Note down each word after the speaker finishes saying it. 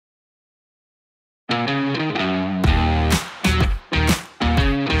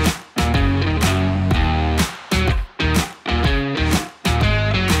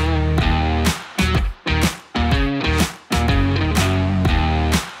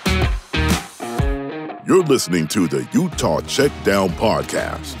You're listening to the Utah Checkdown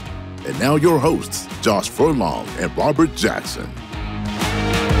Podcast. And now your hosts, Josh Furlong and Robert Jackson.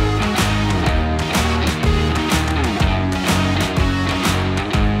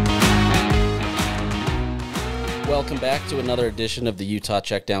 Welcome back to another edition of the Utah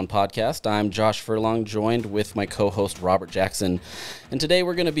Checkdown Podcast. I'm Josh Furlong, joined with my co-host Robert Jackson. And today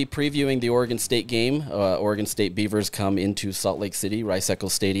we're going to be previewing the Oregon State game. Oregon State Beavers come into Salt Lake City,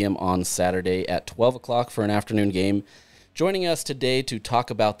 Rice-Eccles Stadium on Saturday at 12 o'clock for an afternoon game. Joining us today to talk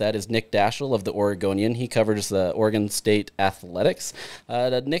about that is Nick Daschel of the Oregonian. He covers the Oregon State athletics.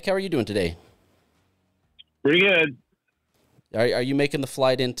 Nick, how are you doing today? Pretty good. Are you making the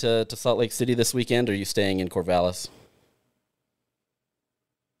flight into Salt Lake City this weekend, or are you staying in Corvallis?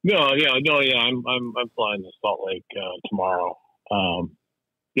 No, I'm flying to Salt Lake tomorrow. I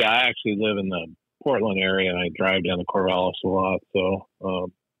actually live in the Portland area, and I drive down to Corvallis a lot, so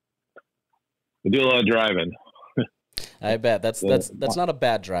I do a lot of driving. I bet that's not a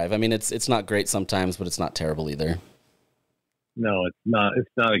bad drive. I mean, it's not great sometimes, but it's not terrible either. No, it's not.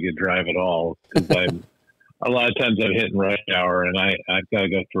 It's not a good drive at all. A lot of times I'm hitting rush hour, and I've got to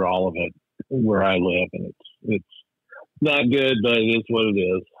go through all of it where I live, and it's not good, but it is what it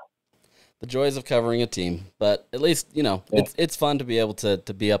is. The joys of covering a team, but at least it's fun to be able to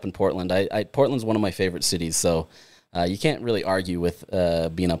be up in Portland. Portland's one of my favorite cities, so you can't really argue with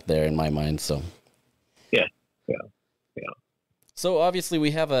being up there in my mind. So yeah. So obviously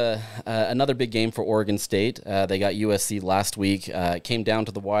we have another big game for Oregon State. They got USC last week. It came down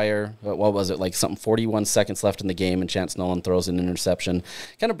to the wire. What was it, like 41 seconds left in the game, and Chance Nolan throws an interception.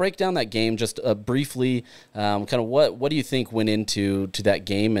 Kind of break down that game just briefly. Kind of what do you think went into that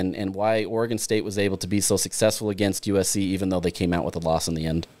game, and why Oregon State was able to be so successful against USC, even though they came out with a loss in the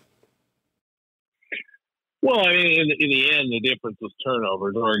end? Well, I mean, in the end, the difference was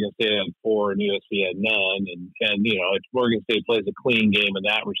turnovers. Oregon State had 4 and USC had none. And if Oregon State plays a clean game in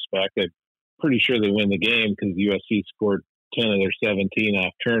that respect, I'm pretty sure they win the game because USC scored 10 of their 17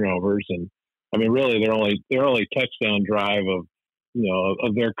 off turnovers. And I mean, really, their only touchdown drive of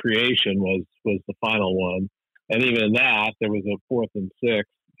their creation was the final one. And even in that, there was a 4th and 6,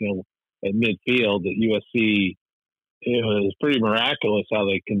 at midfield that USC. It was pretty miraculous how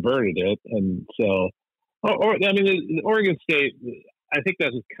they converted it, and so. Oregon State, I think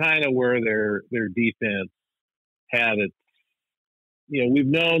that's kind of where their defense had it. We've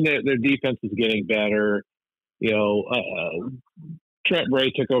known that their defense is getting better. Trent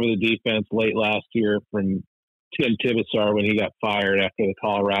Bray took over the defense late last year from Tim Tibesar when he got fired after the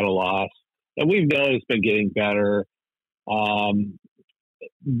Colorado loss. And we've known it's been getting better.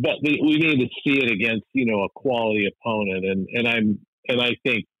 But we need to see it against, a quality opponent. And I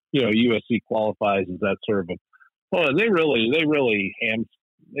think, USC qualifies as that sort of they really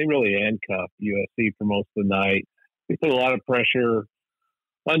handcuffed USC for most of the night. They put a lot of pressure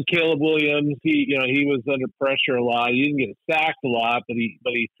on Caleb Williams. He was under pressure a lot. He didn't get sacked a lot, but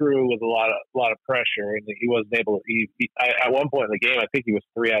he threw with a lot of pressure, and he wasn't able to. At one point in the game, I think he was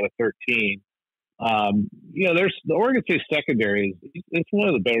 3 out of 13. There's the Oregon State secondary. It's one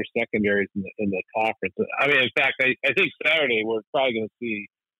of the better secondaries in the conference. I mean, in fact, I think Saturday we're probably going to see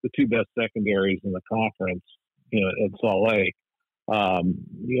the 2 best secondaries in the conference, at Salt Lake. In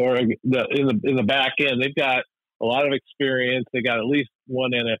the back end, they've got a lot of experience. They got at least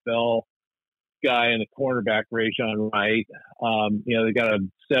one NFL guy in the cornerback, Rajon Wright. They got a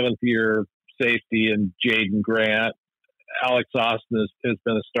 7th-year safety in Jaden Grant. Alex Austin has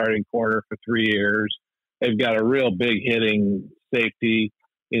been a starting corner for 3 years. They've got a real big hitting safety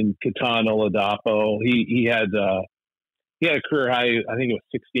in Ketan Oladapo. He had a career high, I think it was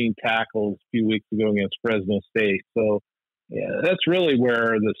 16 tackles a few weeks ago against Fresno State. So that's really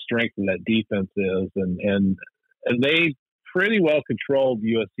where the strength of that defense is. And they pretty well controlled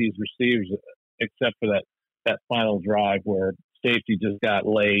USC's receivers, except for that final drive where safety just got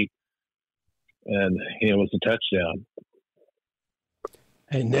late and it was a touchdown.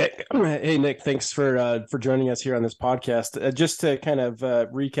 Hey Nick, thanks for joining us here on this podcast. Just to kind of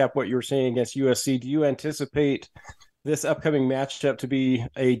recap what you were saying against USC, do you anticipate this upcoming matchup to be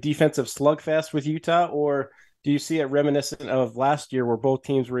a defensive slugfest with Utah, or do you see it reminiscent of last year where both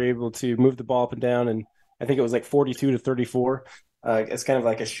teams were able to move the ball up and down, and I think it was like 42-34? It's kind of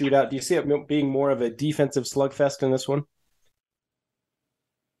like a shootout. Do you see it being more of a defensive slugfest in this one?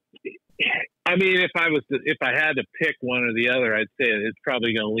 I mean, if I had to pick one or the other, I'd say it's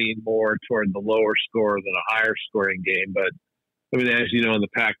probably going to lean more toward the lower score than a higher scoring game. But I mean, as you know, in the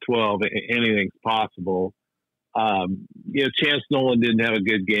Pac-12, anything's possible. Chance Nolan didn't have a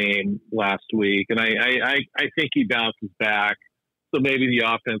good game last week, and I think he bounces back. So maybe the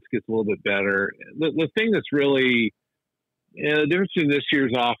offense gets a little bit better. The thing that's really the difference between this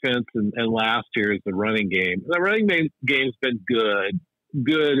year's offense and last year is the running game. The running game's been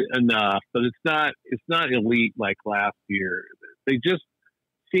good enough, but it's not elite like last year. They just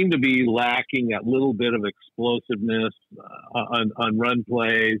seem to be lacking that little bit of explosiveness on run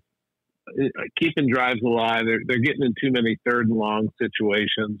plays, keeping drives alive. They're getting in too many third and long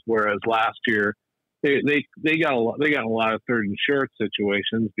situations, whereas last year they got a lot of third and short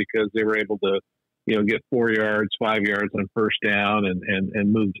situations because they were able to get 4 yards, 5 yards on first down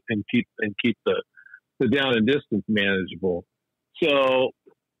and move and keep the down and distance manageable. So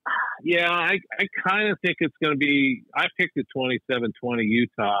yeah, I kind of think it's going to be. I picked a 27-20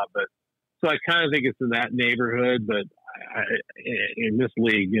 Utah, but so I kind of think it's in that neighborhood. But in this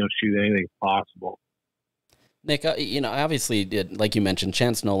league, shoot, anything's possible. Nick, obviously, like you mentioned,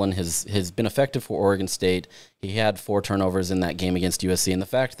 Chance Nolan has been effective for Oregon State. He had 4 turnovers in that game against USC, and the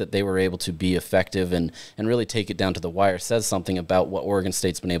fact that they were able to be effective and really take it down to the wire says something about what Oregon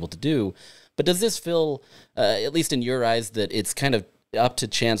State's been able to do. But does this feel, at least in your eyes, that it's kind of up to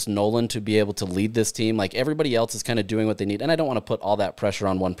Chance Nolan to be able to lead this team? Like everybody else is kind of doing what they need, and I don't want to put all that pressure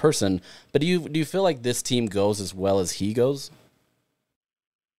on one person, but do you feel like this team goes as well as he goes?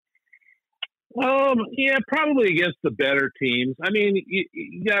 Yeah, probably against the better teams. I mean,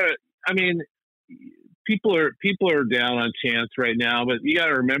 you gotta. I mean, people are down on Chance right now, but you got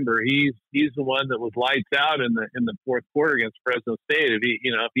to remember he's the one that was lights out in the fourth quarter against Fresno State.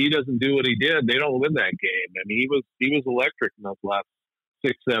 If he doesn't do what he did, they don't win that game. I mean, he was electric in those last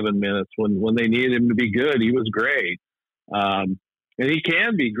 6-7 minutes when they needed him to be good. He was great, and he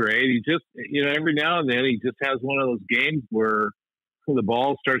can be great. He just every now and then he just has one of those games where the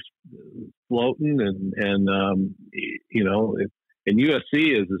ball starts floating and USC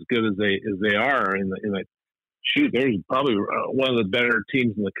is as good as they are in the shoot. They're probably one of the better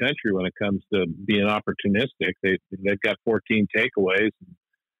teams in the country when it comes to being opportunistic. They've got 14 takeaways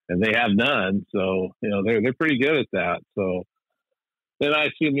and they have none, so they're pretty good at that. So then I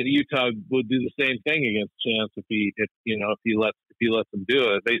assume that Utah would do the same thing against Chance if he lets them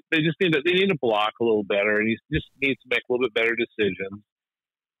do it. They just need to block a little better, and he just needs to make a little bit better decisions.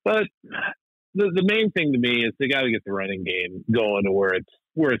 But the main thing to me is they got to get the running game going to where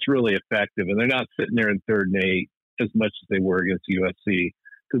it's really effective, and they're not sitting there in 3rd and 8 as much as they were against USC,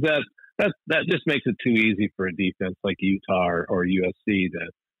 because that just makes it too easy for a defense like Utah or USC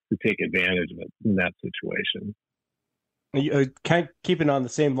to take advantage of it in that situation. Kind of keeping on the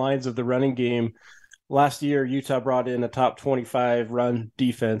same lines of the running game, last year Utah brought in a top 25 run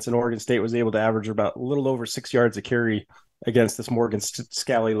defense, and Oregon State was able to average about a little over 6 yards a carry against this Morgan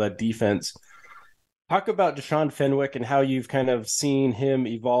Scalley-led defense. Talk about Deshaun Fenwick and how you've kind of seen him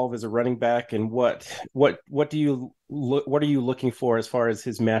evolve as a running back, and what are you looking for as far as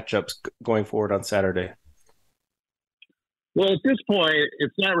his matchups going forward on Saturday? Well, at this point,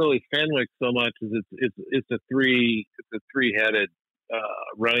 it's not really Fenwick so much as it's a three-headed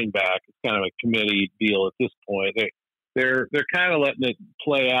running back. It's kind of a committee deal at this point. They're kind of letting it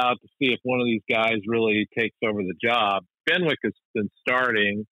play out to see if one of these guys really takes over the job. Fenwick has been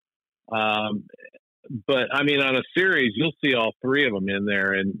starting, but I mean, on a series, you'll see all 3 of them in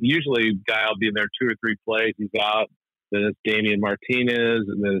there, and usually a guy will be in there 2 or 3 plays. He's out. Then it's Damian Martinez,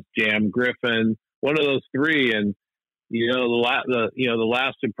 and then it's Jam Griffin. One of those 3, and the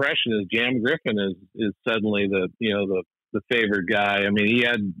last impression is Jam Griffin is suddenly the favored guy. I mean, he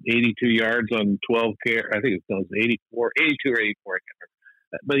had 82 yards on 12 carries. I think it was 82 or 84. I can't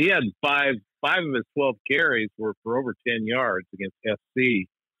remember. But he had five of his 12 carries were for over 10 yards against SC,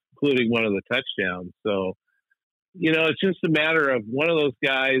 including one of the touchdowns. So, it's just a matter of one of those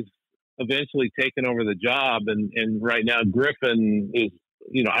guys eventually taking over the job. And right now Griffin is,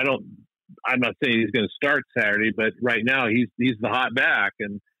 I'm not saying he's going to start Saturday, but right now he's the hot back,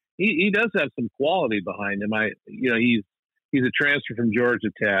 and he does have some quality behind him. He's a transfer from Georgia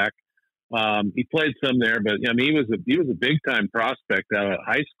Tech. He played some there, but I mean, he was a big time prospect out of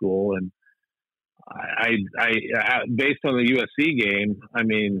high school, and I based on the USC game, I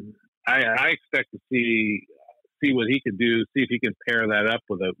mean, I expect to see what he could do, see if he can pair that up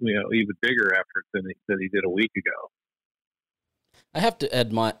with a even bigger effort than he did a week ago. I have to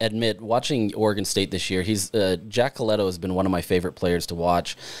admit, watching Oregon State this year, Jack Coletto has been one of my favorite players to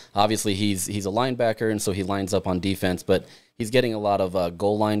watch. Obviously, he's a linebacker, and so he lines up on defense, but he's getting a lot of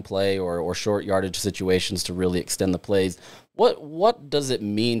goal line play or short yardage situations to really extend the plays. What does it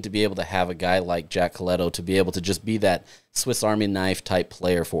mean to be able to have a guy like Jack Coletto to be able to just be that Swiss Army knife type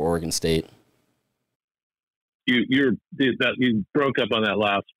player for Oregon State? you broke up on that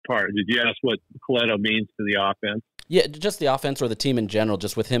last part. Did you ask what Kuithe means to the offense? Yeah, just the offense or the team in general,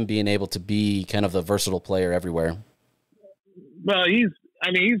 just with him being able to be kind of the versatile player everywhere. Well, he's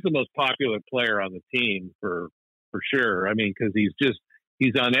the most popular player on the team for sure. I mean, because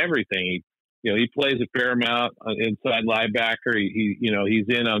he's on everything. He plays a fair amount inside linebacker. He's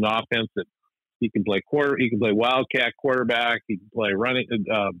in on offense. That he can play He can play wildcat quarterback. He can play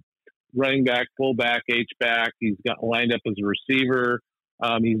running back, fullback, H-back. He's got lined up as a receiver.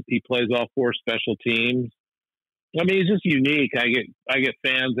 He plays all four special teams. I mean, he's just unique. I get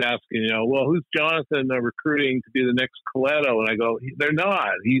fans asking, well, who's Jonathan recruiting to be the next Kuithe? And I go, they're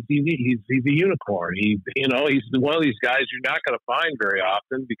not. He's unique. He's a unicorn. He's one of these guys you're not going to find very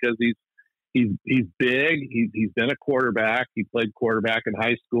often because he's big. He's been a quarterback. He played quarterback in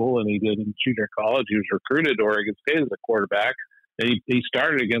high school and he did in junior college. He was recruited to Oregon State as a quarterback. And he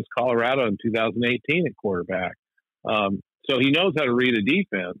started against Colorado in 2018 at quarterback. So he knows how to read a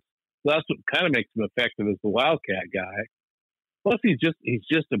defense. So that's what kind of makes him effective as the wildcat guy. Plus, he's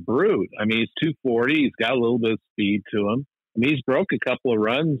just a brute. I mean, he's 240. He's got a little bit of speed to him. I mean, he's broke a couple of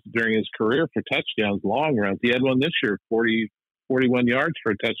runs during his career for touchdowns, long runs. He had one this year, 41 yards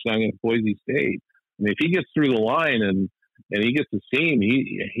for a touchdown against Boise State. I mean, if he gets through the line and he gets a seam,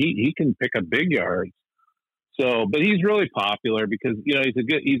 he can pick up big yards. So, but he's really popular because he's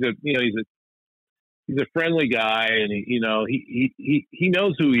a friendly guy, and he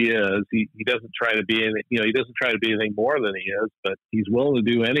knows who he is. He doesn't try to be anything more than he is, but he's willing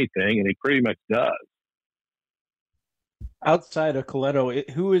to do anything, and he pretty much does. Outside of Kuithe,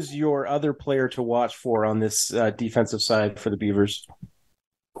 who is your other player to watch for on this defensive side for the Beavers?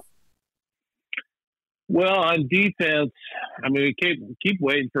 Well, on defense, I mean, we keep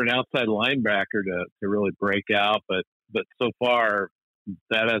waiting for an outside linebacker to really break out, but so far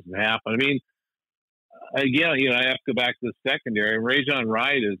that hasn't happened. I mean, again, I have to go back to the secondary. Rajon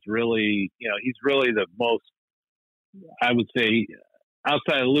Wright is really, he's really the most, I would say,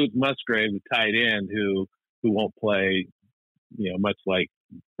 outside of Luke Musgrave, the tight end, who won't play, much like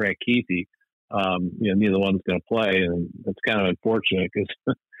Brant Kuithe. Neither one's going to play, and it's kind of unfortunate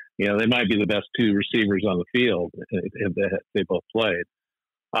because they might be the best two receivers on the field if they both played.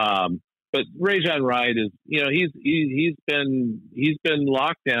 But Rajon Wright is, he's been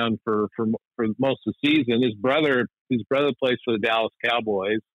locked down for most of the season. His brother plays for the Dallas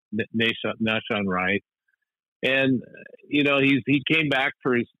Cowboys, Nashon Wright, and he came back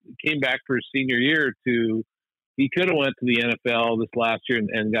for his senior year he could have went to the NFL this last year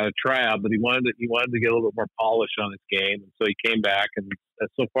and got a tryout, but he wanted to get a little bit more polish on his game, and so he came back, and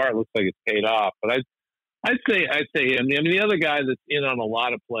so far it looks like it's paid off. But I'd say him. I mean, the other guy that's in on a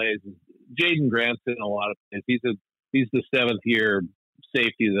lot of plays is Jaden Grant's in a lot of plays. He's the seventh year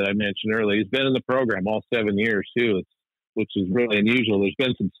safety that I mentioned earlier. He's been in the program all 7 years too, which is really unusual. There's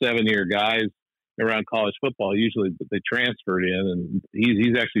been some 7-year guys around college football usually, but they transferred in, and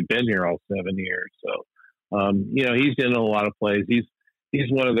he's actually been here all 7 years. So he's in a lot of plays. He's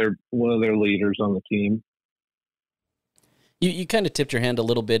one of their leaders on the team. You kind of tipped your hand a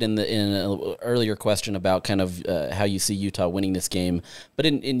little bit in an earlier question about kind of how you see Utah winning this game, but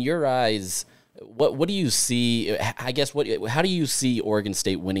in your eyes, what do you see? I guess how do you see Oregon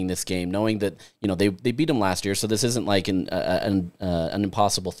State winning this game, knowing that they beat them last year, so this isn't like an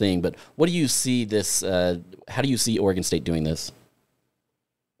impossible thing. But what do you see this? How do you see Oregon State doing this?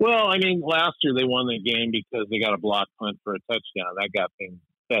 Well, I mean, last year they won the game because they got a block punt for a touchdown. That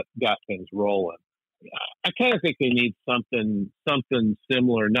got things rolling. I kind of think they need something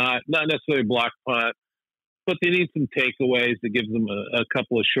similar, not necessarily block punt, but they need some takeaways that gives them a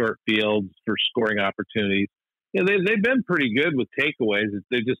couple of short fields for scoring opportunities. They've been pretty good with takeaways.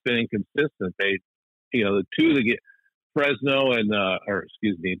 They've just been inconsistent. The two that get Fresno and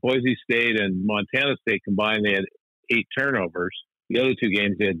Boise State and Montana State combined, they had 8 turnovers. The other 2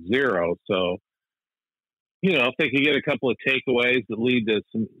 games they had 0. So, if they could get a couple of takeaways that lead to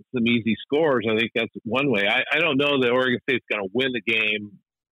some easy scores, I think that's one way. I don't know that Oregon State's going to win the game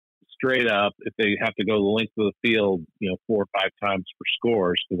straight up if they have to go the length of the field, 4 or 5 times for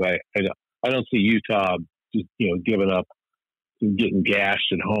scores, because I don't see Utah just giving up and getting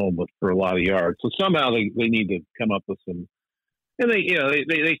gashed at home for a lot of yards. So somehow they need to come up with some. And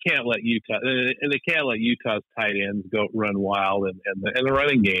they can't let Utah's tight ends go run wild, and the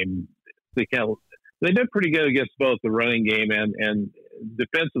running game they can't. They've been pretty good against both the running game and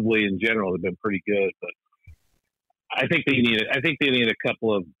defensively in general. They've been pretty good, but I think they need a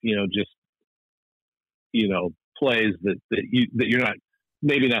couple of plays that you're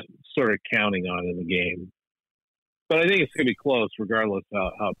not sort of counting on in the game. But I think it's going to be close regardless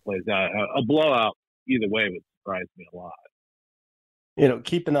how it plays out. A blowout either way surprised me a lot.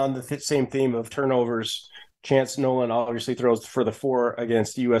 Keeping on the same theme of turnovers, Chance Nolan obviously throws for the 4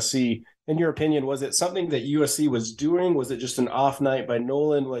 against USC. In your opinion, was it something that USC was doing? Was it just an off night by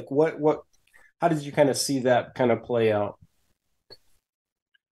Nolan? Like how did you kind of see that kind of play out?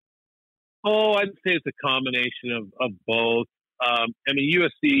 Oh, I'd say it's a combination of both.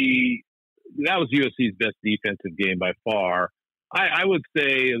 USC, that was USC's best defensive game by far. I would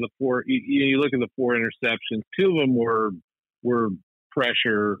say in the 4, you look at the 4 interceptions, 2 of them were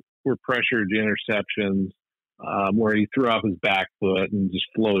pressured interceptions, where he threw off his back foot and just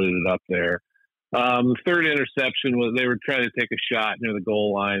floated it up there. The third interception was they were trying to take a shot near the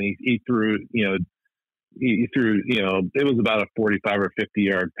goal line. He threw, it was about a 45 or 50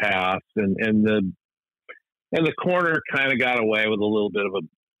 yard pass, and the corner kind of got away with a little bit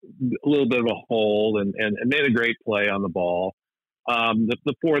of a hold and made a great play on the ball.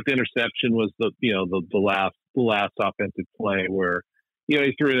 The fourth interception was the last offensive play where,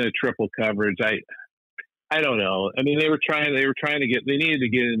 he threw in a triple coverage. I don't know. I mean, they needed to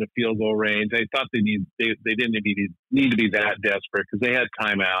get into field goal range. I thought they didn't need to be that desperate because they had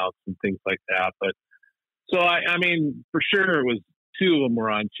timeouts and things like that. But so I mean, for sure it was 2 of them were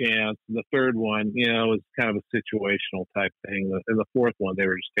on chance. And the third one, was kind of a situational type thing. And the fourth one, they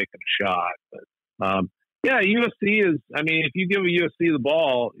were just taking a shot. But, USC is, if you give a USC the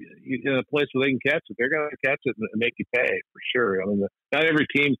ball in a place where they can catch it, they're going to catch it and make you pay for sure. Not every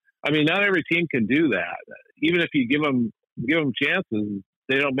team can do that. Even if you give them chances,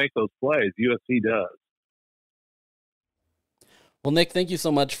 they don't make those plays. USC does. Well, Nick, thank you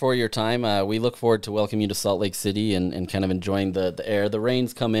so much for your time. We look forward to welcoming you to Salt Lake City and kind of enjoying the air. The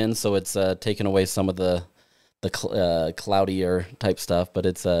rain's come in, so it's taken away some of the cloudier type stuff, but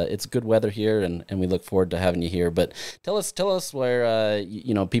it's good weather here, and we look forward to having you here. But tell us where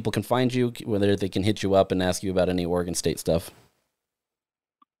people can find you, whether they can hit you up and ask you about any Oregon State stuff.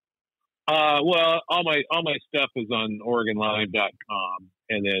 Well, all my stuff is on OregonLive.com,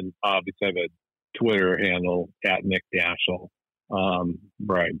 and then obviously I have a Twitter handle at Nick Daschel.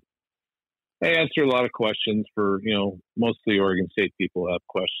 Right. I answer a lot of questions for mostly Oregon State people have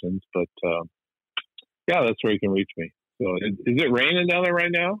questions, but that's where you can reach me. So is it raining down there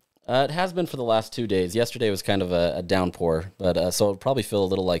right now? It has been for the last 2 days. Yesterday was kind of a downpour, but so it'll probably feel a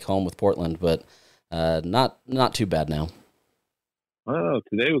little like home with Portland, but not too bad now. Oh,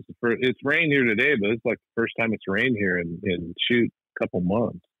 today was the first. It's rained here today, but it's like the first time it's rained here in a couple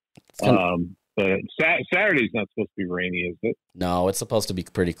months. But Saturday's not supposed to be rainy, is it? No, it's supposed to be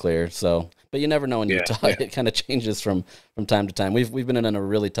pretty clear. So, but you never know in Utah. Yeah. It kind of changes from time to time. We've been in a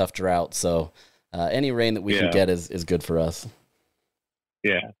really tough drought, so any rain that we can get is good for us.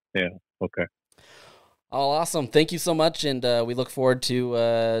 Yeah. Okay. Oh, awesome. Thank you so much, and we look forward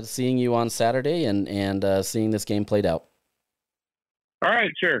to seeing you on Saturday and seeing this game played out. All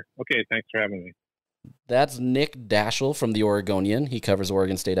right, sure. Okay, thanks for having me. That's Nick Daschel from the Oregonian. He covers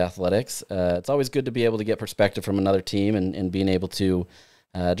Oregon State athletics. It's always good to be able to get perspective from another team and being able to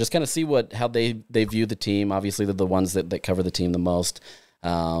just kind of see how they view the team. Obviously, they're the ones that cover the team the most.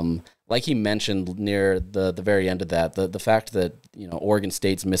 Like he mentioned near the very end of that, the fact that Oregon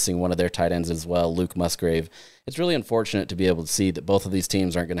State's missing one of their tight ends as well, Luke Musgrave. It's really unfortunate to be able to see that both of these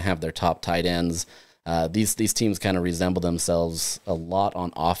teams aren't going to have their top tight ends. These teams kind of resemble themselves a lot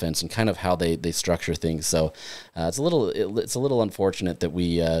on offense and kind of how they structure things. So it's a little unfortunate that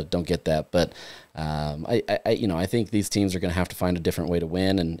we don't get that. But I think these teams are going to have to find a different way to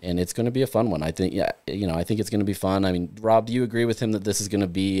win, and it's going to be a fun one. I think it's going to be fun. I mean, Rob, do you agree with him that this is going to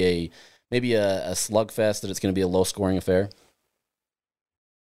be maybe a slugfest, that it's going to be a low scoring affair?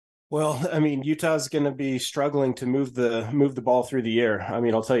 Well, I mean, Utah's going to be struggling to move the ball through the air. I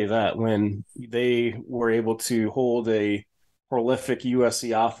mean, I'll tell you that when they were able to hold a prolific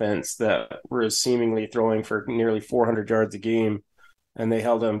USC offense that was seemingly throwing for nearly 400 yards a game, and they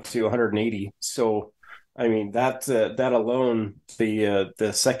held them to 180. So, I mean, that alone,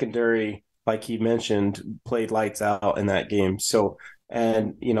 the secondary, like he mentioned, played lights out in that game. So.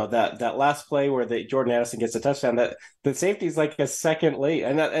 And that last play where Jordan Addison gets a touchdown, that the safety is like a second late,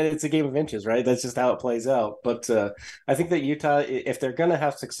 and it's a game of inches, right? That's just how it plays out. But I think that Utah, if they're going to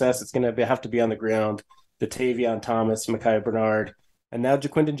have success, it's going to have to be on the ground. The Tavion Thomas, Micaiah Bernard, and now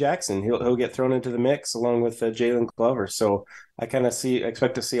Jaquindon Jackson, he'll get thrown into the mix along with Jalen Glover. So I kind of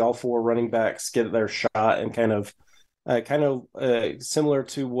expect to see all 4 running backs get their shot, and kind of similar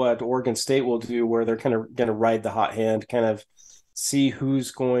to what Oregon State will do, where they're kind of going to ride the hot hand, kind of see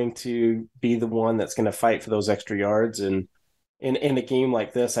who's going to be the one that's going to fight for those extra yards. And in a game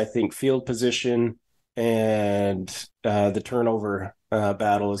like this, I think field position and the turnover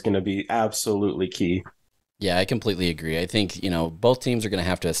battle is going to be absolutely key. Yeah, I completely agree. I think, both teams are going to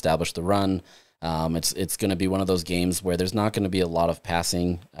have to establish the run. It's going to be one of those games where there's not going to be a lot of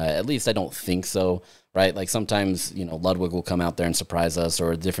passing. At least I don't think so, right? Like sometimes, Ludwig will come out there and surprise us,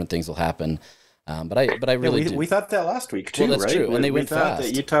 or different things will happen. But I really do. We thought that last week too, Well, that's right? true, and they went we thought fast.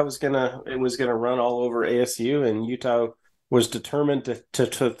 that Utah was gonna run all over ASU, and Utah was determined to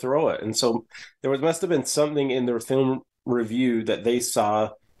throw it. And so must have been something in their film review that they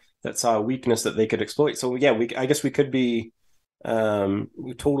saw a weakness that they could exploit. So yeah, I guess we could be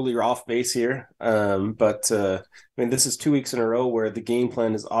totally off base here. But I mean, this is 2 weeks in a row where the game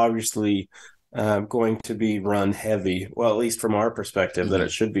plan is obviously going to be run heavy. Well, at least from our perspective, that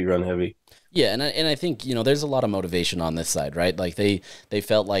it should be run heavy. Yeah, and I think there's a lot of motivation on this side, right? Like they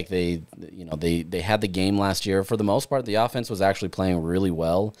felt like they had the game last year. For the most part, the offense was actually playing really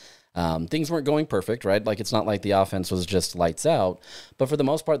well. Things weren't going perfect, right? Like it's not like the offense was just lights out, but for the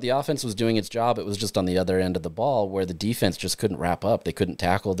most part, the offense was doing its job. It was just on the other end of the ball where the defense just couldn't wrap up. They couldn't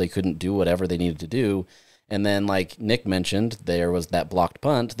tackle. They couldn't do whatever they needed to do. And then, like Nick mentioned, there was that blocked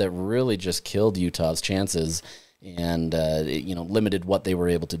punt that really just killed Utah's chances and limited what they were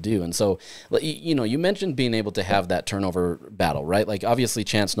able to do. And so, you mentioned being able to have that turnover battle, right? Like obviously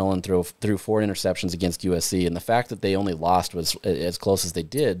Chance Nolan threw 4 interceptions against USC, and the fact that they only lost was as close as they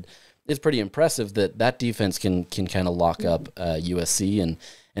did is pretty impressive. That defense can kind of lock up USC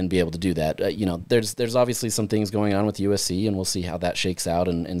and be able to do that. There's obviously some things going on with USC, and we'll see how that shakes out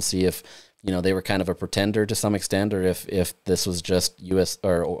and see if they were kind of a pretender to some extent, or if this was just US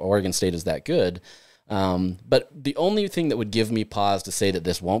or Oregon State is that good. But the only thing that would give me pause to say that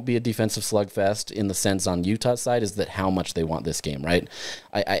this won't be a defensive slugfest in the sense on Utah's side is that how much they want this game, right?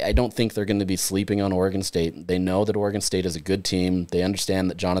 I don't think they're going to be sleeping on Oregon State. They know that Oregon State is a good team. They understand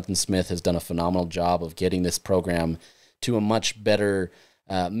that Jonathan Smith has done a phenomenal job of getting this program to a much better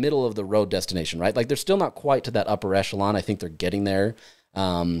middle of the road destination, right? Like they're still not quite to that upper echelon. I think they're getting there.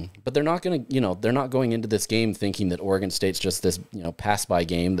 But they're not going to, they're not going into this game thinking that Oregon State's just this, pass by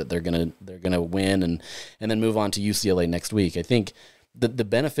game that they're going to win and then move on to UCLA next week. I think the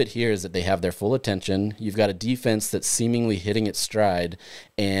benefit here is that they have their full attention. You've got a defense that's seemingly hitting its stride,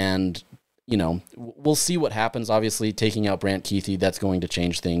 and, we'll see what happens. Obviously taking out Brant Kuithe, that's going to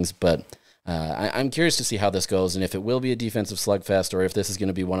change things, but I'm curious to see how this goes and if it will be a defensive slugfest or if this is going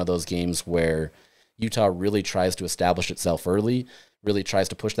to be one of those games where Utah really tries to establish itself early, really tries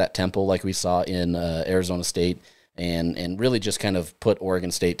to push that tempo like we saw in Arizona State, and really just kind of put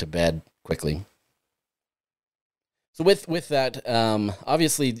Oregon State to bed quickly. So with that,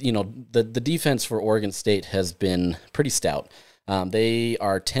 obviously, the defense for Oregon State has been pretty stout. They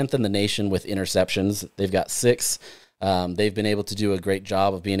are 10th in the nation with interceptions. They've got 6. They've been able to do a great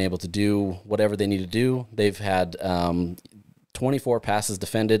job of being able to do whatever they need to do. They've had 24 passes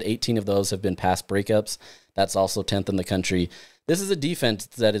defended. 18 of those have been pass breakups. That's also 10th in the country. This is a defense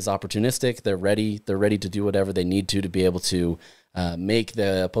that is opportunistic. They're ready. They're ready to do whatever they need to be able to make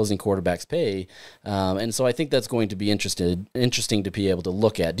the opposing quarterbacks pay. And so I think that's going to be interesting to be able to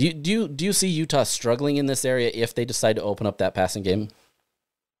look at. Do you see Utah struggling in this area if they decide to open up that passing game?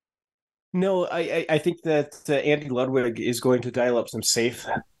 No, I think that Andy Ludwig is going to dial up some safe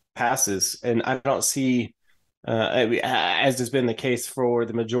passes, and I don't see, as has been the case for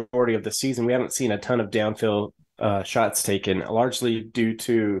the majority of the season, we haven't seen a ton of downfield shots taken, largely due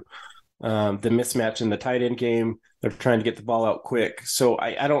to the mismatch in the tight end game. They're trying to get the ball out quick, so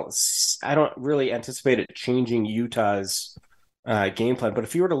I don't really anticipate it changing Utah's game plan. But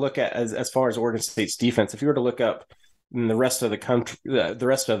if you were to look at as far as Oregon State's defense, if you were to look up in the rest of the country, the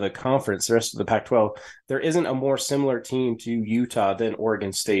rest of the conference, the rest of the Pac-12, there isn't a more similar team to Utah than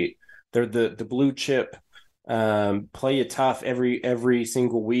Oregon State. They're the blue chip, play you tough every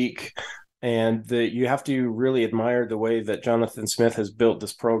single week. And you have to really admire the way that Jonathan Smith has built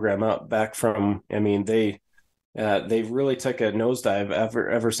this program up back from, they've really took a nosedive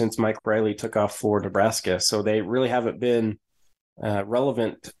ever since Mike Riley took off for Nebraska. So they really haven't been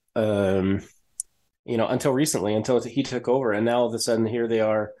relevant, until recently, until he took over. And now all of a sudden here they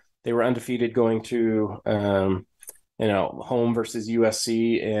are. They were undefeated going to, home versus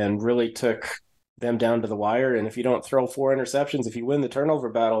USC, and really took them down to the wire. And if you don't throw 4 interceptions, if you win the turnover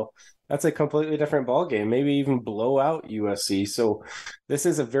battle, that's a completely different ball game, maybe even blow out USC. So this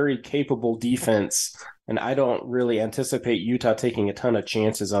is a very capable defense, and I don't really anticipate Utah taking a ton of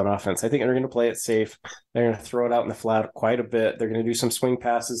chances on offense. I think they're going to play it safe. They're going to throw it out in the flat quite a bit. They're going to do some swing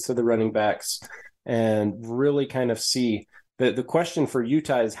passes to the running backs and really kind of see the question for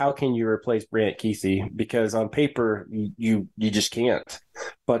Utah is how can you replace Brant Kuithe? Because on paper you just can't.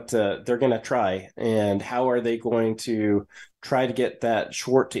 But they're going to try. And how are they going to try to get that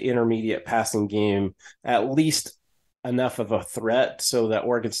short to intermediate passing game at least enough of a threat so that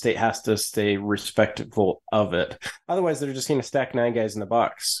Oregon State has to stay respectful of it? Otherwise, they're just going to stack 9 guys in the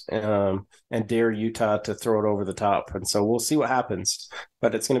box and dare Utah to throw it over the top. And so we'll see what happens.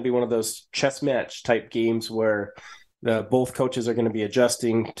 But it's going to be one of those chess match type games where both coaches are going to be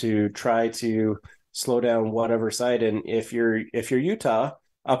adjusting to try to slow down whatever side. And if you're Utah,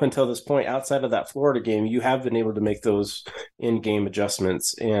 up until this point, outside of that Florida game, you have been able to make those in-game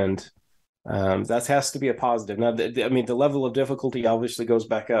adjustments, and that has to be a positive. Now, the level of difficulty obviously goes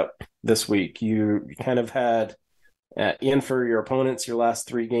back up this week. You kind of had in for your opponents your last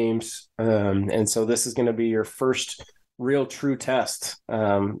 3 games, and so this is going to be your first real true test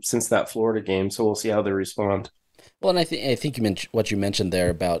since that Florida game. So we'll see how they respond. Well, and I think you mentioned what you mentioned there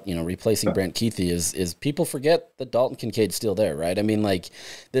about, replacing Brant Kuithe is people forget that Dalton Kincaid's still there, right? I mean, like,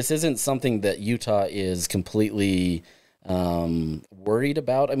 this isn't something that Utah is completely worried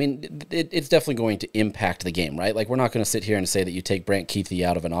about. I mean, it's definitely going to impact the game, right? Like, we're not going to sit here and say that you take Brant Kuithe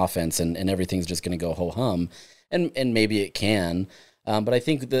out of an offense and everything's just going to go ho-hum, and maybe it can. But I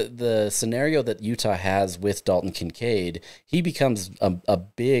think the scenario that Utah has with Dalton Kincaid, he becomes a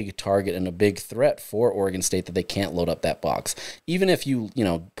big target and a big threat for Oregon State that they can't load up that box. Even if you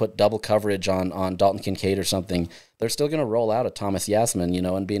put double coverage on Dalton Kincaid or something, they're still going to roll out a Thomas Yasman,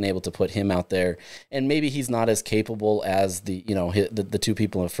 and being able to put him out there. And maybe he's not as capable as the 2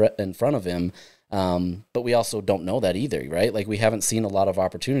 people in front of him. But we also don't know that either, right? Like, we haven't seen a lot of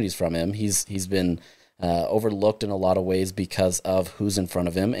opportunities from him. He's been overlooked in a lot of ways because of who's in front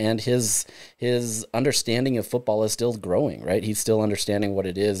of him, and his understanding of football is still growing, right? He's still understanding what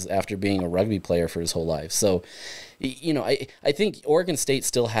it is after being a rugby player for his whole life. So, I think Oregon State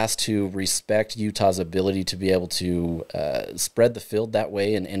still has to respect Utah's ability to be able to spread the field that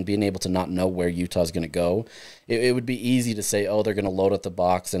way and being able to not know where Utah's going to go. It would be easy to say, oh, they're going to load up the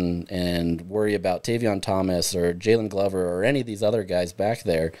box and worry about Tavion Thomas or Jalen Glover or any of these other guys back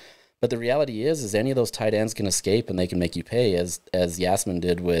there. But the reality is any of those tight ends can escape and they can make you pay, as Yasman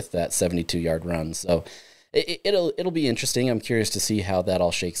did with that 72-yard run. So it'll be interesting. I'm curious to see how that all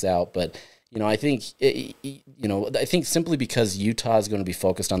shakes out. But I think simply because Utah is going to be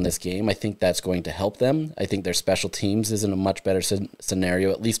focused on this game, I think that's going to help them. I think their special teams is in a much better scenario,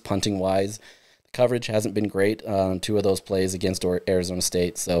 at least punting wise. The coverage hasn't been great on 2 of those plays against Arizona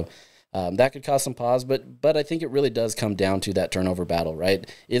State, so. That could cause some pause, but I think it really does come down to that turnover battle, right?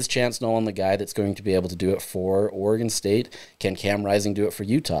 Is Chance Nolan the guy that's going to be able to do it for Oregon State? Can Cam Rising do it for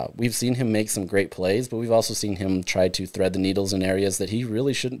Utah? We've seen him make some great plays, but we've also seen him try to thread the needles in areas that he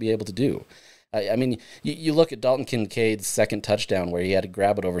really shouldn't be able to do. I mean, you look at Dalton Kincaid's second touchdown where he had to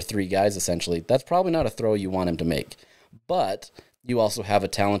grab it over 3 guys, essentially. That's probably not a throw you want him to make. But you also have a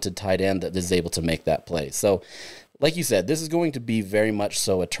talented tight end that is able to make that play. So, like you said, this is going to be very much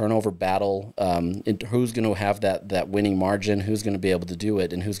so a turnover battle. Who's going to have that winning margin? Who's going to be able to do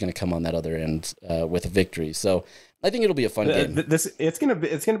it? And who's going to come on that other end with a victory? So I think it'll be a fun game. It's going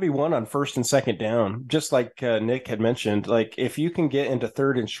to be one on first and second down, just like Nick had mentioned. Like, if you can get into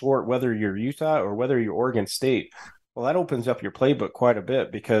third and short, whether you're Utah or whether you're Oregon State, well, that opens up your playbook quite a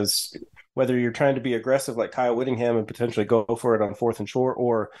bit, because whether you're trying to be aggressive like Kyle Whittingham and potentially go for it on fourth and short,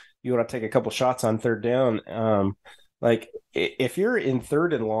 or you want to take a couple shots on third down, like, if you're in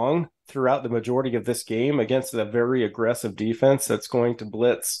third and long throughout the majority of this game against a very aggressive defense that's going to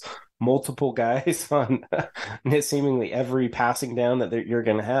blitz multiple guys on seemingly every passing down that you're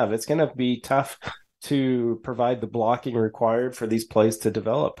going to have, it's going to be tough to provide the blocking required for these plays to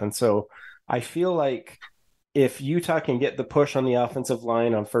develop. And so I feel like if Utah can get the push on the offensive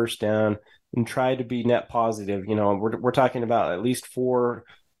line on first down and try to be net positive, we're talking about at least 4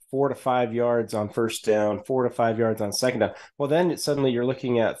 to 5 yards on first down, 4 to 5 yards on second down. Well, then suddenly you're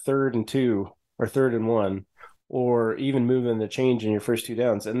looking at 3rd and 2 or 3rd and 1, or even moving the change in your first 2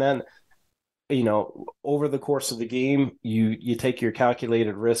 downs. And then, over the course of the game, you take your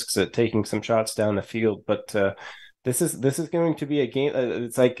calculated risks at taking some shots down the field. But this is going to be a game.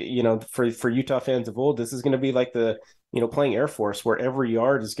 It's like, for Utah fans of old, this is going to be like playing Air Force, where every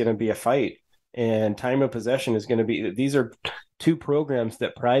yard is going to be a fight. And time of possession is going to be, these are 2 programs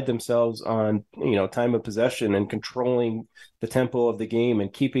that pride themselves on, time of possession and controlling the tempo of the game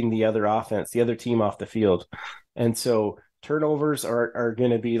and keeping the other team off the field. And so turnovers are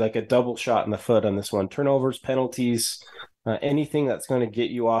going to be like a double shot in the foot on this one. Turnovers, penalties, anything that's going to get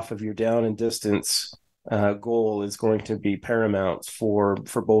you off of your down and distance goal is going to be paramount for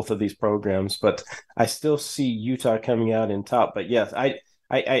both of these programs. But I still see Utah coming out in top. But yes,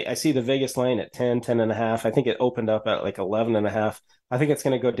 I see the Vegas line at 10.5. I think it opened up at like 11.5. I think it's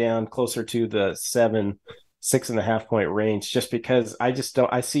going to go down closer to the 6.5 point range, just because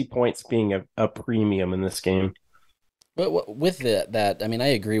I see points being a premium in this game. But with that, I mean, I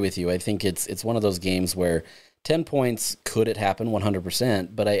agree with you. I think it's one of those games where 10 points, could it happen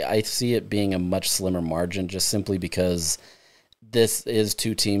 100%? But I see it being a much slimmer margin, just simply because this is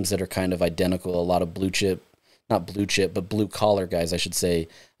two teams that are kind of identical. A lot of not blue chip, but blue collar guys, I should say,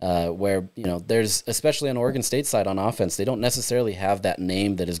 where, there's, especially on Oregon State side on offense, they don't necessarily have that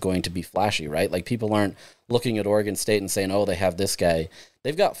name that is going to be flashy, right? Like, people aren't looking at Oregon State and saying, oh, they have this guy.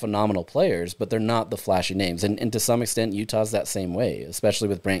 They've got phenomenal players, but they're not the flashy names. And to some extent, Utah's that same way, especially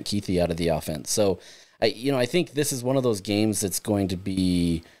with Brant Kuithe out of the offense. So, I think this is one of those games that's going to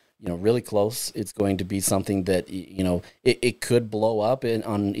be, really close. It's going to be something that, it could blow up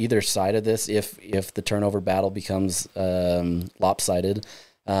on either side of this if the turnover battle becomes lopsided.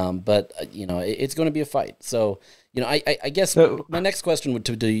 But it's going to be a fight. So, I guess my next question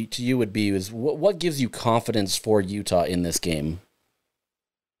to you would be is what gives you confidence for Utah in this game?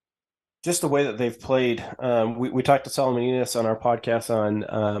 Just the way that they've played. We talked to Solomon Enos on our podcast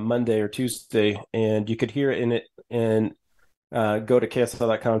on Monday or Tuesday, and you could hear it in it. And go to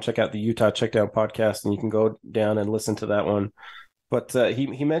KSL.com, check out the Utah Checkdown podcast, and you can go down and listen to that one. But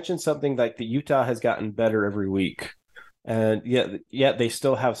he mentioned something like the Utah has gotten better every week, and yet they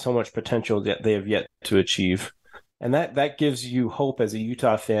still have so much potential that they have yet to achieve, and that gives you hope as a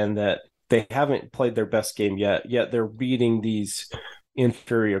Utah fan that they haven't played their best game yet they're beating these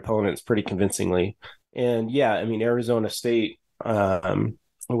inferior opponents pretty convincingly. And Arizona State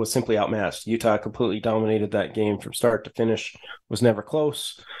was simply outmatched. Utah completely dominated that game from start to finish, was never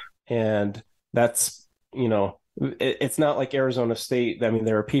close. And that's, it's not like Arizona State. I mean,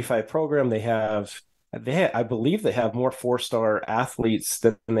 they're a P5 program. I believe they have more 4-star athletes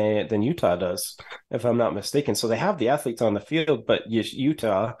than Utah does, if I'm not mistaken. So they have the athletes on the field, but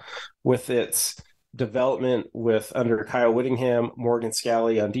Utah, with its development under Kyle Whittingham, Morgan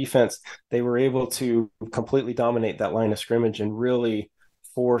Scalley on defense, they were able to completely dominate that line of scrimmage and really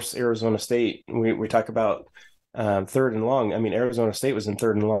force Arizona State. We talk about third and long. I mean, Arizona State was in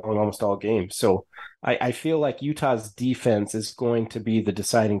third and long almost all games. So I feel like Utah's defense is going to be the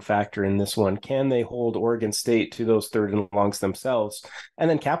deciding factor in this one. Can they hold Oregon State to those third and longs themselves and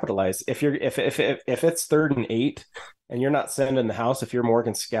then capitalize? If it's 3rd and 8 and you're not sending the house, if you're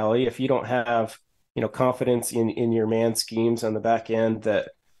Morgan Scalley, if you don't have confidence in your man schemes on the back end that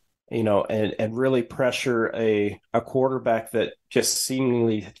and really pressure a quarterback that just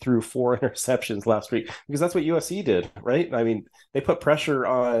seemingly threw 4 interceptions last week, because that's what USC did, right? I mean, they put pressure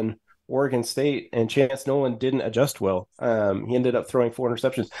on Oregon State, and Chance Nolan didn't adjust well. He ended up throwing 4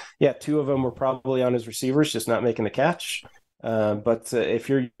 interceptions. Yeah, 2 of them were probably on his receivers, just not making the catch. But if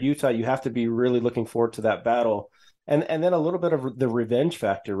you're Utah, you have to be really looking forward to that battle. And then a little bit of the revenge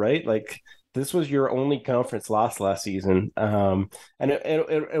factor, right? Like, this was your only conference loss last season. And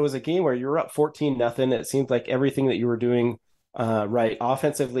it was a game where you were up 14-0. It seemed like everything that you were doing right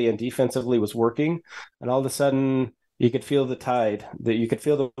offensively and defensively was working. And all of a sudden you could feel the tide, that you could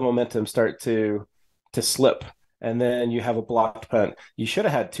feel the momentum start to slip. And then you have a blocked punt. You should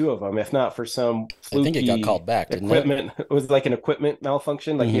have had 2 of them, if not for some fluky I think it got called back, didn't equipment. It was like an equipment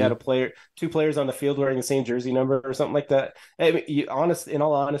malfunction. Like you had 2 players on the field wearing the same jersey number or something like that. I mean, in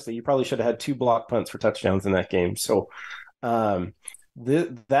all honesty, you probably should have had 2 blocked punts for touchdowns in that game. So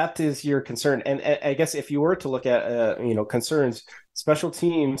that is your concern. And I guess if you were to look at concerns, special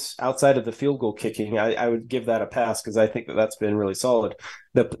teams outside of the field goal kicking, I would give that a pass, because I think that's been really solid.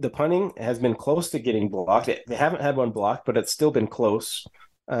 The punting has been close to getting blocked. They haven't had one blocked, but it's still been close,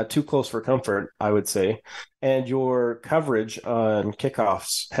 too close for comfort, I would say. And your coverage on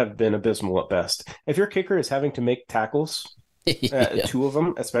kickoffs have been abysmal at best. If your kicker is having to make tackles, 2 of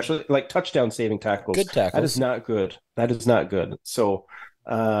them, especially like touchdown saving tackles, good tackles, that is not good. So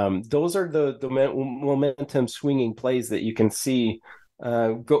those are the momentum swinging plays that you can see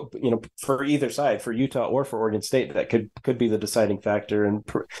go, for either side, for Utah or for Oregon State, that could be the deciding factor and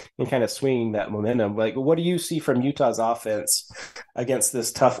kind of swinging that momentum. Like, what do you see from Utah's offense against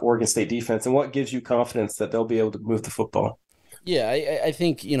this tough Oregon State defense, and what gives you confidence that they'll be able to move the football? Yeah, I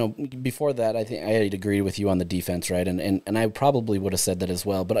think, before that, I think I had agreed with you on the defense, right? And I probably would have said that as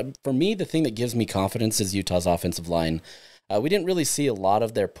well. But for me, the thing that gives me confidence is Utah's offensive line. We didn't really see a lot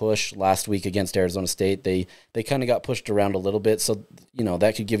of their push last week against Arizona State. They kind of got pushed around a little bit, so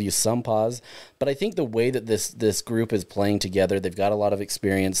that could give you some pause. But I think the way that this group is playing together, they've got a lot of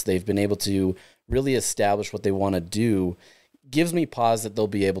experience. They've been able to really establish what they want to do. Gives me pause that they'll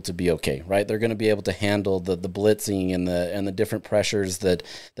be able to be okay, right? They're going to be able to handle the blitzing and the different pressures that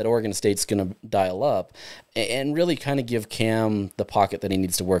Oregon State's going to dial up, and really kind of give Cam the pocket that he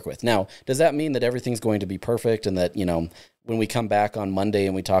needs to work with. Now, does that mean that everything's going to be perfect and that, when we come back on Monday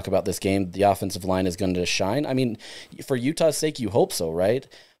and we talk about this game, the offensive line is going to shine? I mean, for Utah's sake, you hope so, right?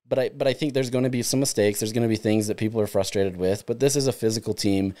 But I think there's going to be some mistakes. There's going to be things that people are frustrated with. But this is a physical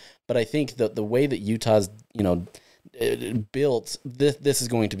team. But I think that the way that Utah's, built, this is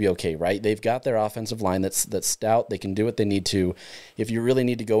going to be okay, right? They've got their offensive line that's stout. They can do what they need to. If you really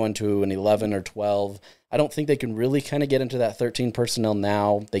need to go into an 11 or 12, I don't think they can really kind of get into that 13 personnel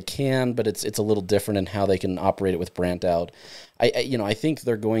now. They can, but it's a little different in how they can operate it with Brandt out. I think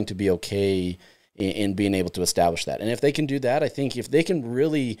they're going to be okay in being able to establish that. And if they can do that, I think if they can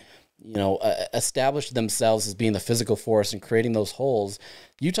really establish themselves as being the physical force and creating those holes,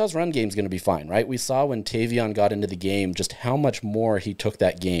 Utah's run game is going to be fine, right? We saw when Tavion got into the game just how much more he took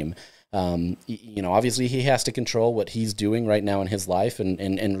that game. Obviously he has to control what he's doing right now in his life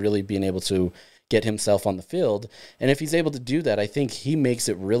and really being able to get himself on the field. And if he's able to do that, I think he makes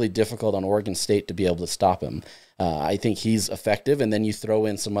it really difficult on Oregon State to be able to stop him. I think he's effective, and then you throw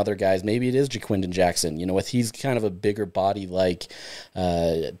in some other guys. Maybe it is Jaquindon Jackson, with he's kind of a bigger body like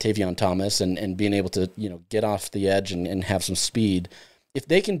Tavion Thomas and being able to, get off the edge and have some speed. If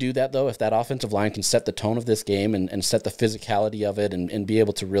they can do that, though, if that offensive line can set the tone of this game and set the physicality of it and be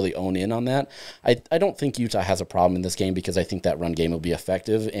able to really own in on that, I don't think Utah has a problem in this game, because I think that run game will be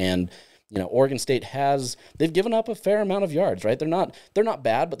effective. And Oregon State they've given up a fair amount of yards, right? They're not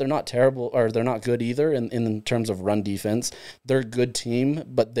bad, but they're not terrible, or they're not good either in terms of run defense. They're a good team,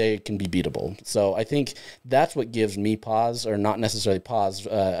 but they can be beatable. So I think that's what gives me pause, or not necessarily pause,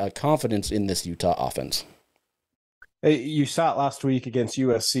 confidence in this Utah offense. You saw it last week against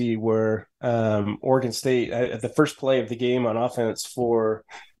USC where Oregon State, at the first play of the game on offense for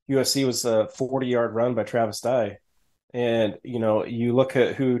USC was a 40-yard run by Travis Dye. And, you look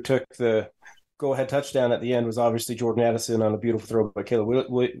at who took the go-ahead touchdown at the end was obviously Jordan Addison on a beautiful throw by Caleb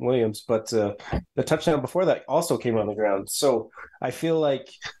Williams. But the touchdown before that also came on the ground. So I feel like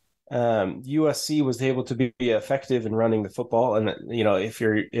USC was able to be effective in running the football. And,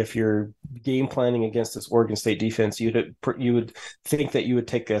 if you're game planning against this Oregon State defense, you would think that you would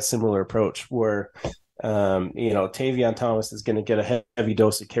take a similar approach where, Tavion Thomas is going to get a heavy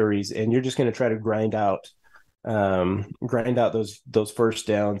dose of carries, and you're just going to try to grind out those first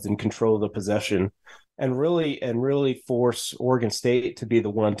downs and control the possession, and really force Oregon State to be the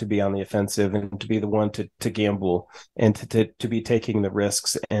one to be on the offensive and to be the one to gamble and to be taking the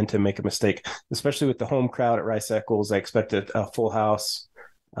risks and to make a mistake, especially with the home crowd at Rice-Eccles. I expect a full house.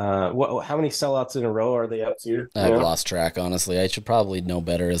 How many sellouts in a row are they up to? I've lost track, honestly. I should probably know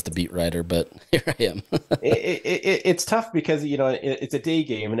better as the beat writer, but here I am. It's tough because, it's a day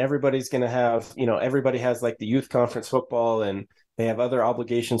game and everybody's going to have, everybody has like the youth conference football and they have other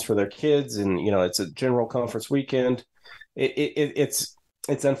obligations for their kids. And, it's a general conference weekend. It's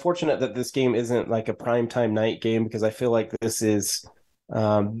unfortunate that this game isn't like a primetime night game, because I feel like this is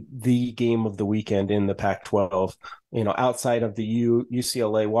the game of the weekend in the Pac-12. Outside of the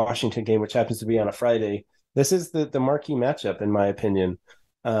UCLA Washington game, which happens to be on a Friday, this is the marquee matchup, in my opinion.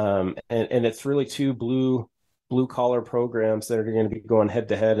 And it's really two blue collar programs that are going to be going head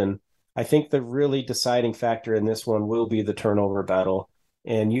to head. And I think the really deciding factor in this one will be the turnover battle.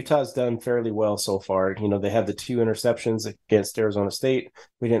 And Utah's done fairly well so far. They had the 2 interceptions against Arizona State.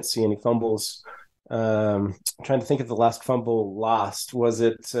 We didn't see any fumbles. I'm trying to think of the last fumble lost. Was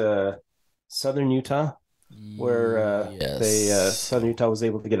it Southern Utah, where yes. Southern Utah was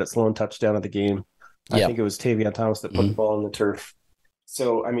able to get its lone touchdown of the game? Yep. I think it was Tavion Thomas that put the ball on the turf.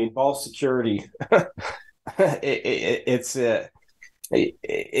 So, ball security, it's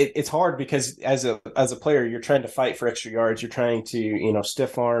hard, because as a player, you're trying to fight for extra yards. You're trying to,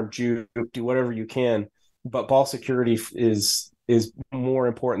 stiff arm, juke, do whatever you can. But ball security is more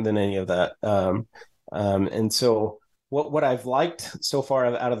important than any of that. And so what I've liked so far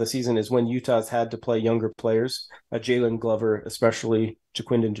out of the season is when Utah's had to play younger players, Jalen Glover, especially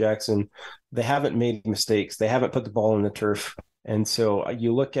Jaquindon Jackson, they haven't made mistakes. They haven't put the ball on the turf. And so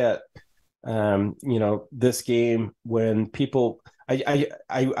you look at, this game when people,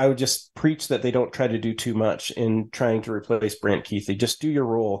 I would just preach that they don't try to do too much in trying to replace Brant Kuithe. Just do your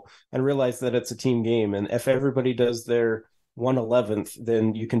role and realize that it's a team game. And if everybody does their 1/11th,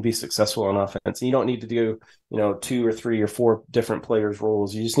 then you can be successful on offense. And you don't need to do, 2 or 3 or 4 different players'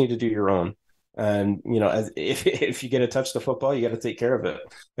 roles. You just need to do your own. And, if you get to touch the football, you got to take care of it.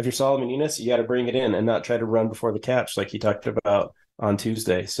 If you're Solomon Eunice, you got to bring it in and not try to run before the catch like he talked about on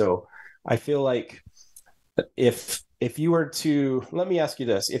Tuesday. So I feel like if you were to, let me ask you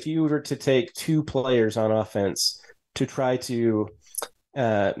this, if you were to take 2 players on offense to try to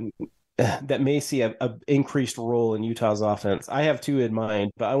that may see a increased role in Utah's offense, I have 2 in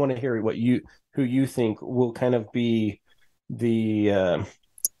mind, but I want to hear who you think will kind of be the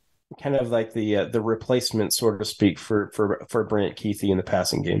kind of like the replacement, so to speak, for Brant Kuithe in the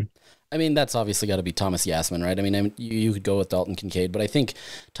passing game. I mean, that's obviously got to be Thomas Yasman, right? I mean, you could go with Dalton Kincaid, but I think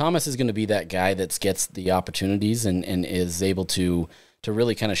Thomas is going to be that guy that gets the opportunities and is able to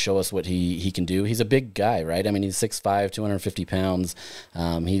really kind of show us what he can do. He's a big guy, right? I mean, he's 6'5", 250 pounds.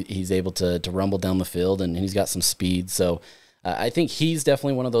 He's able to rumble down the field, and he's got some speed. So I think he's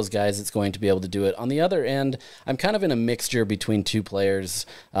definitely one of those guys that's going to be able to do it. On the other end, I'm kind of in a mixture between 2 players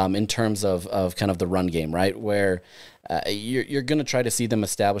in terms of kind of the run game, right? Where you're going to try to see them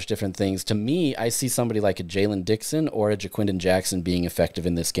establish different things. To me, I see somebody like a Jalen Dixon or a Jaquindon Jackson being effective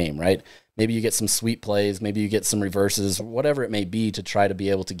in this game, right? Maybe you get some sweep plays, maybe you get some reverses, whatever it may be, to try to be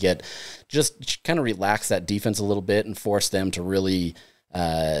able to just kind of relax that defense a little bit and force them to really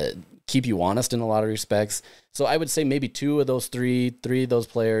keep you honest in a lot of respects. So I would say maybe 2 of those three of those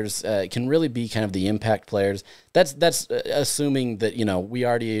players can really be kind of the impact players. That's assuming that, we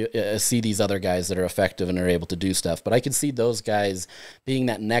already see these other guys that are effective and are able to do stuff. But I can see those guys being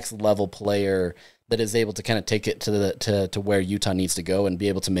that next level player that is able to kind of take it to where Utah needs to go and be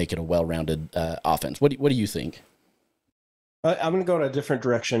able to make it a well-rounded offense. What do you think? I'm going to go in a different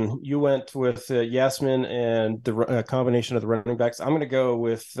direction. You went with Yasmin and the combination of the running backs. I'm going to go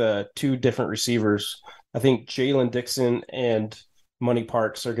with 2 different receivers. I think Jalen Dixon and Money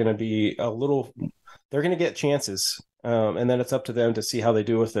Parks are going to be they're going to get chances. And then it's up to them to see how they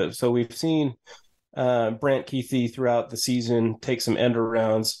do with it. So we've seen Brant Kuithe throughout the season take some end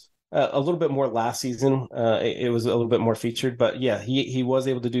arounds. A little bit more last season. It was a little bit more featured. But, yeah, he was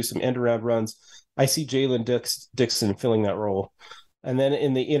able to do some end around runs. I see Jalen Dixon filling that role. And then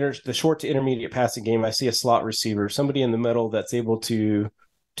in the short to intermediate passing game, I see a slot receiver, somebody in the middle that's able to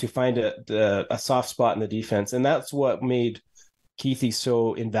find a soft spot in the defense. And that's what made Kuithe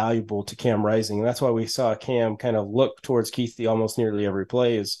so invaluable to Cam Rising. And that's why we saw Cam kind of look towards Kuithe almost nearly every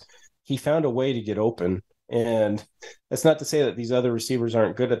play, is he found a way to get open. And that's not to say that these other receivers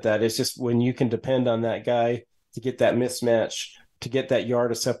aren't good at that. It's just when you can depend on that guy to get that mismatch, to get that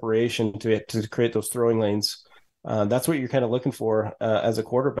yard of separation, to create those throwing lanes. That's what you're kind of looking for as a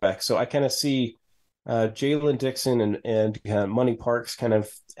quarterback. So I kind of see Jalen Dixon and Money Parks kind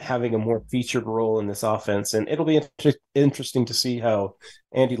of having a more featured role in this offense. And it'll be interesting to see how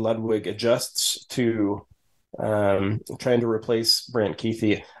Andy Ludwig adjusts to trying to replace Brant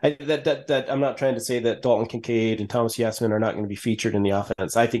Kuithe. I'm not trying to say that Dalton Kincaid and Thomas Yasmin are not going to be featured in the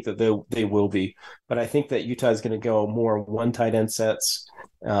offense. I think that they will be, but I think that Utah is going to go more 1 tight end sets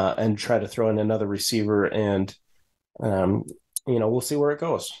and try to throw in another receiver, and we'll see where it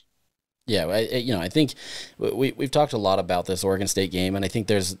goes. Yeah, I think we've talked a lot about this Oregon State game, and I think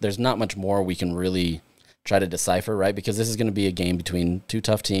there's not much more we can really try to decipher, right? Because this is going to be a game between 2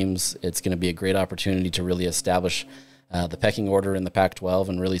 tough teams. It's going to be a great opportunity to really establish the pecking order in the Pac-12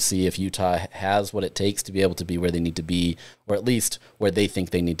 and really see if Utah has what it takes to be able to be where they need to be, or at least where they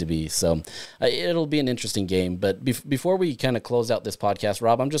think they need to be. So it'll be an interesting game. But before we kind of close out this podcast,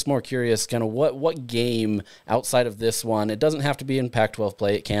 Rob, I'm just more curious, kind of what game outside of this one, it doesn't have to be in Pac-12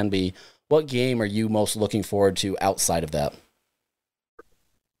 play, it can be, what game are you most looking forward to outside of that?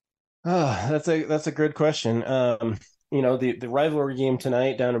 That's a good question. The rivalry game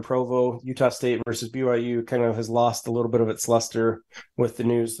tonight down in Provo, Utah State versus BYU, kind of has lost a little bit of its luster with the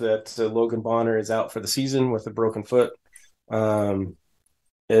news that Logan Bonner is out for the season with a broken foot.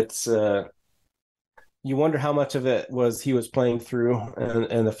 It's you wonder how much of it he was playing through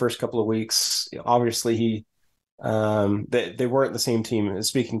in the first couple of weeks. Obviously, they weren't the same team.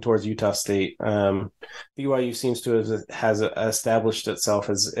 Speaking towards Utah State, BYU seems to has established itself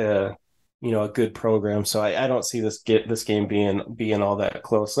as a good program. So I don't see this game being all that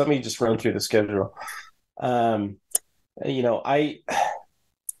close. Let me just run through the schedule. I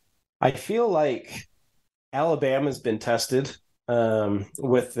feel like Alabama's been tested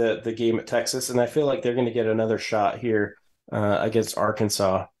with the game at Texas, and I feel like they're going to get another shot here against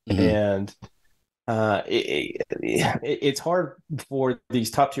Arkansas. Mm-hmm. And it's hard for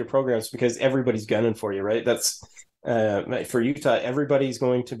these top tier programs because everybody's gunning for you, right? That's for Utah, everybody's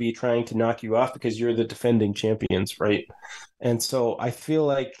going to be trying to knock you off because you're the defending champions, right? And so I feel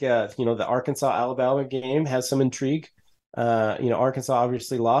like the Arkansas-Alabama game has some intrigue. Arkansas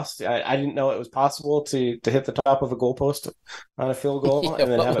obviously lost. I didn't know it was possible to hit the top of a goalpost on a field goal Yeah,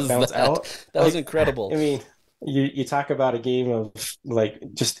 and then have it bounce out. That was incredible. I mean, you talk about a game of like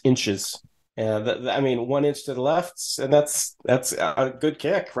just inches. And 1 inch to the left, and that's a good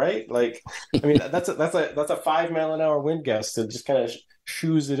kick, right? Like, I mean, that's a 5 mile an hour wind gust that just kind of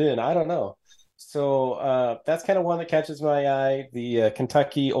shoos it in. I don't know. So that's kind of one that catches my eye. The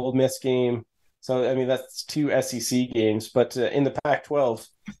Kentucky Ole Miss game. So I mean, that's two SEC games, but in the Pac-12,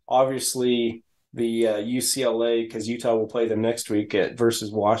 obviously the UCLA, because Utah will play them next week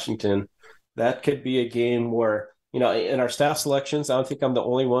versus Washington. That could be a game where, in our staff selections, I don't think I'm the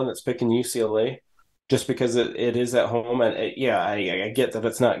only one that's picking UCLA just because it is at home. And I get that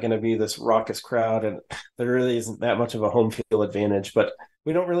it's not going to be this raucous crowd and there really isn't that much of a home field advantage, but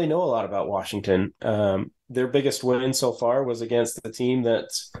we don't really know a lot about Washington. Their biggest win so far was against the team that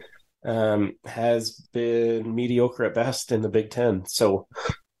has been mediocre at best in the Big Ten. So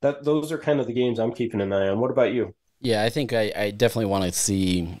those are kind of the games I'm keeping an eye on. What about you? Yeah, I think I definitely want to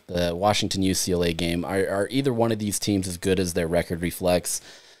see the Washington-UCLA game. Are either one of these teams as good as their record reflects?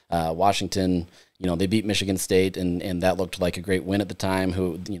 Washington, they beat Michigan State, and that looked like a great win at the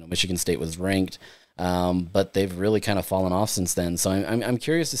time. Michigan State was ranked, but they've really kind of fallen off since then. So I'm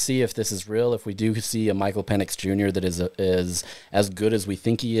curious to see if this is real, if we do see a Michael Penix Jr. that is as good as we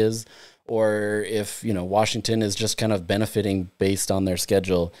think he is, or if, Washington is just kind of benefiting based on their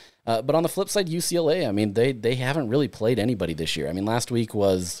schedule. But on the flip side, UCLA, I mean, they haven't really played anybody this year. I mean, last week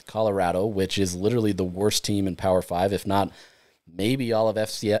was Colorado, which is literally the worst team in Power 5, if not maybe all of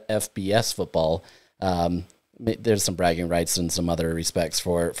FBS football. There's some bragging rights and some other respects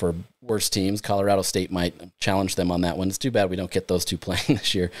for worse teams. Colorado State might challenge them on that one. It's too bad we don't get those two playing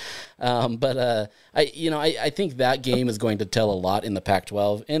this year. I think that game is going to tell a lot in the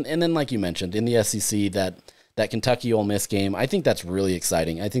Pac-12. And then, like you mentioned, in the SEC, that Kentucky Ole Miss game, I think that's really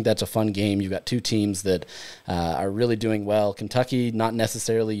exciting. I think that's a fun game. You've got two teams that are really doing well. Kentucky, not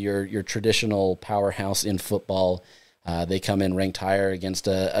necessarily your traditional powerhouse in football. They come in ranked higher against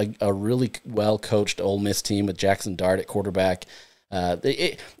a really well-coached Ole Miss team with Jackson Dart at quarterback.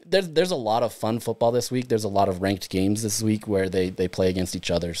 There's a lot of fun football this week. There's a lot of ranked games this week where they play against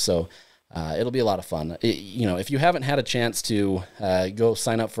each other. So it'll be a lot of fun. If you haven't had a chance to go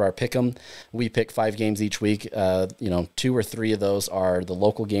sign up for our Pick'em, we pick 5 games each week. 2 or 3 of those are the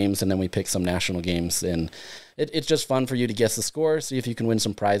local games, and then we pick some national games. And it's just fun for you to guess the score, see if you can win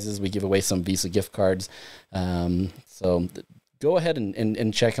some prizes. We give away some Visa gift cards. So go ahead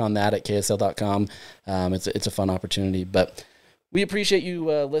and check on that at ksl.com. It's a fun opportunity. But we appreciate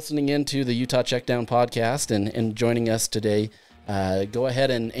you listening in to the Utah Checkdown podcast and joining us today. Go ahead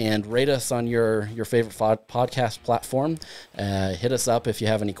and rate us on your favorite podcast platform. Hit us up if you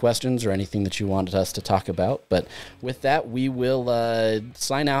have any questions or anything that you wanted us to talk about. But with that, we will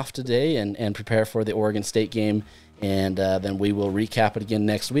sign off today and prepare for the Oregon State game. And then we will recap it again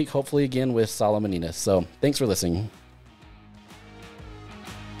next week, hopefully again with Solomon Enos. So thanks for listening.